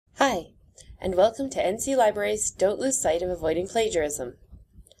Hi, and welcome to NC Library's Don't Lose Sight of Avoiding Plagiarism.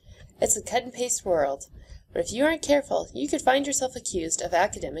 It's a cut-and-paste world, but if you aren't careful, you could find yourself accused of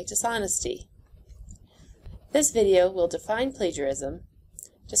academic dishonesty. This video will define plagiarism,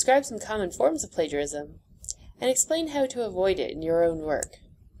 describe some common forms of plagiarism, and explain how to avoid it in your own work.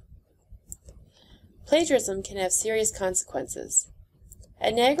 Plagiarism can have serious consequences.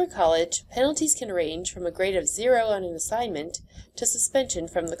 At Niagara College, penalties can range from a grade of 0 on an assignment to suspension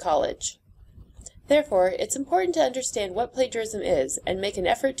from the college. Therefore, it's important to understand what plagiarism is and make an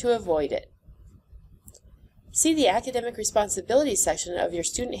effort to avoid it. See the Academic Responsibilities section of your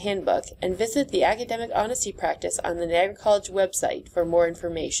student handbook and visit the Academic Honesty Practice on the Niagara College website for more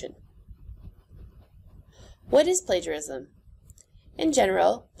information. What is plagiarism? In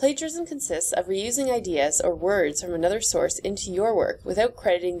general, plagiarism consists of reusing ideas or words from another source into your work without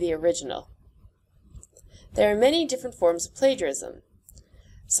crediting the original. There are many different forms of plagiarism.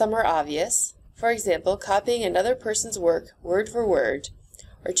 Some are obvious, for example, copying another person's work word for word,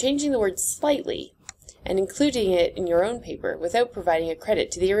 or changing the word slightly and including it in your own paper without providing a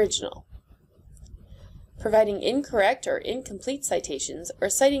credit to the original. Providing incorrect or incomplete citations or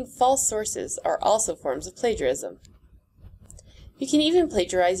citing false sources are also forms of plagiarism. You can even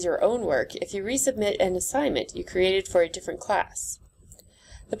plagiarize your own work if you resubmit an assignment you created for a different class.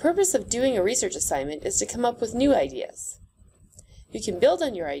 The purpose of doing a research assignment is to come up with new ideas. You can build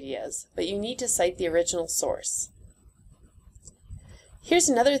on your ideas, but you need to cite the original source. Here's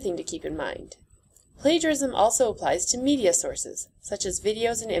another thing to keep in mind. Plagiarism also applies to media sources, such as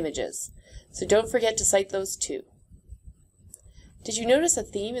videos and images, so don't forget to cite those too. Did you notice a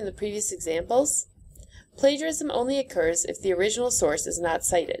theme in the previous examples? Plagiarism only occurs if the original source is not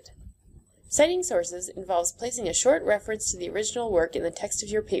cited. Citing sources involves placing a short reference to the original work in the text of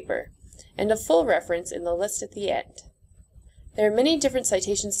your paper, and a full reference in the list at the end. There are many different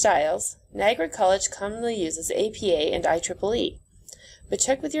citation styles. Niagara College commonly uses APA and IEEE, but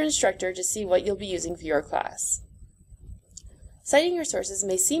check with your instructor to see what you'll be using for your class. Citing your sources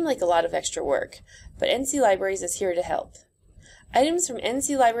may seem like a lot of extra work, but NC Libraries is here to help. Items from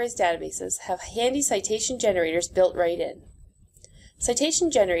NC Libraries databases have handy citation generators built right in. Citation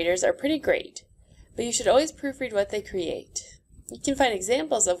generators are pretty great, but you should always proofread what they create. You can find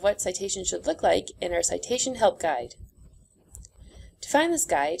examples of what citations should look like in our Citation Help Guide. To find this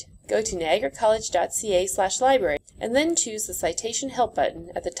guide, go to niagaracollege.ca/library and then choose the Citation Help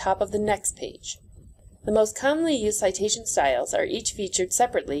button at the top of the next page. The most commonly used citation styles are each featured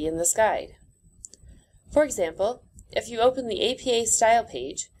separately in this guide. For example, if you open the APA style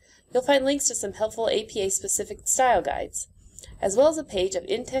page, you'll find links to some helpful APA-specific style guides, as well as a page of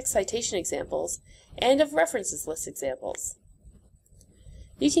in-text citation examples and of references list examples.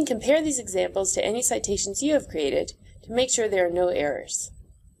 You can compare these examples to any citations you have created to make sure there are no errors.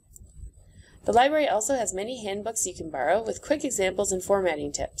 The library also has many handbooks you can borrow with quick examples and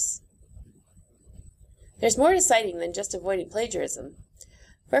formatting tips. There's more to citing than just avoiding plagiarism.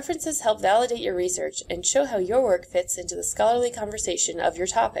 References help validate your research and show how your work fits into the scholarly conversation of your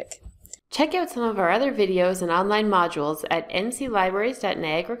topic. Check out some of our other videos and online modules at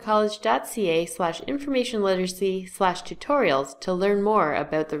nclibraries.niagaracollege.ca/informationliteracy/tutorials to learn more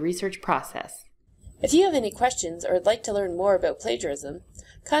about the research process. If you have any questions or would like to learn more about plagiarism,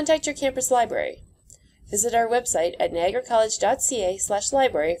 contact your campus library. Visit our website at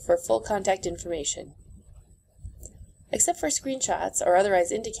niagaracollege.ca/library for full contact information. Except for screenshots or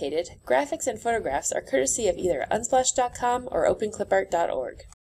otherwise indicated, graphics and photographs are courtesy of either unsplash.com or openclipart.org.